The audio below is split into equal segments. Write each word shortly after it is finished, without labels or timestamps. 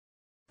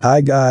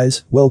Hi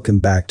guys, welcome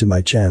back to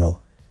my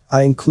channel.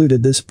 I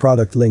included this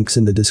product links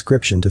in the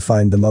description to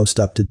find the most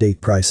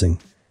up-to-date pricing.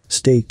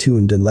 Stay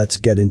tuned and let's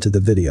get into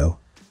the video.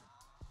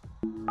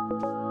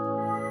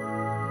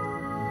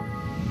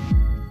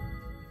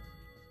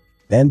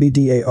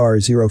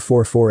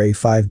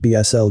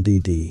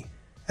 Danby-DAR044A5BSLDD.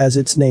 As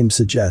its name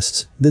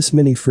suggests, this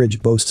mini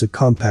fridge boasts a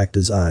compact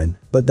design,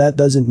 but that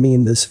doesn't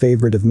mean this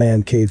favorite of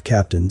man cave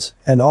captains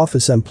and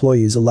office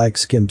employees alike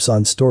skimps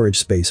on storage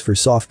space for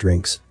soft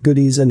drinks,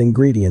 goodies and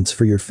ingredients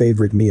for your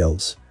favorite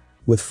meals.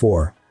 With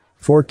 4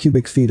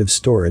 cubic feet of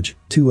storage,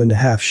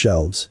 2.5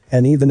 shelves,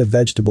 and even a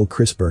vegetable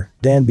crisper,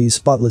 Danby's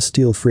spotless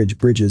steel fridge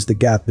bridges the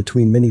gap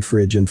between mini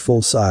fridge and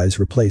full-size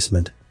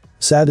replacement.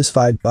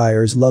 Satisfied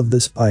buyers love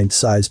this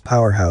pint-sized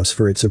powerhouse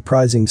for its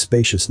surprising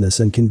spaciousness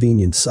and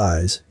convenient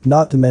size,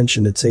 not to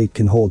mention its 8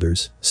 can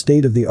holders,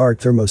 state-of-the-art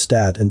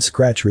thermostat and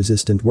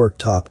scratch-resistant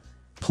worktop.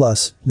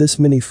 Plus, this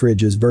mini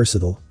fridge is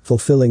versatile,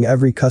 fulfilling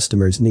every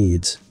customer's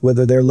needs,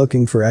 whether they're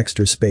looking for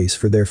extra space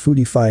for their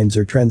foodie finds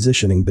or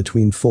transitioning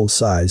between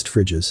full-sized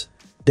fridges.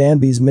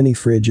 Danby's mini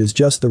fridge is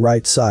just the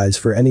right size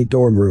for any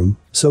dorm room,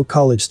 so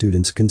college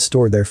students can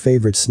store their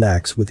favorite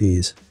snacks with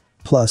ease.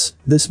 Plus,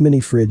 this mini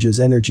fridge is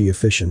energy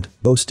efficient,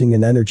 boasting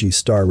an Energy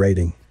Star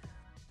rating.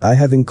 I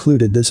have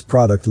included this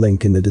product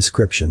link in the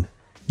description.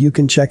 You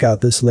can check out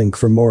this link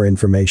for more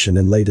information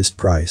and latest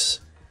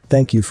price.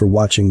 Thank you for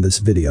watching this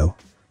video.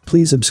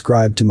 Please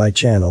subscribe to my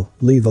channel,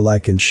 leave a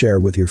like and share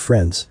with your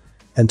friends.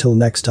 Until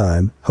next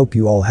time, hope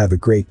you all have a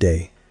great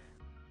day.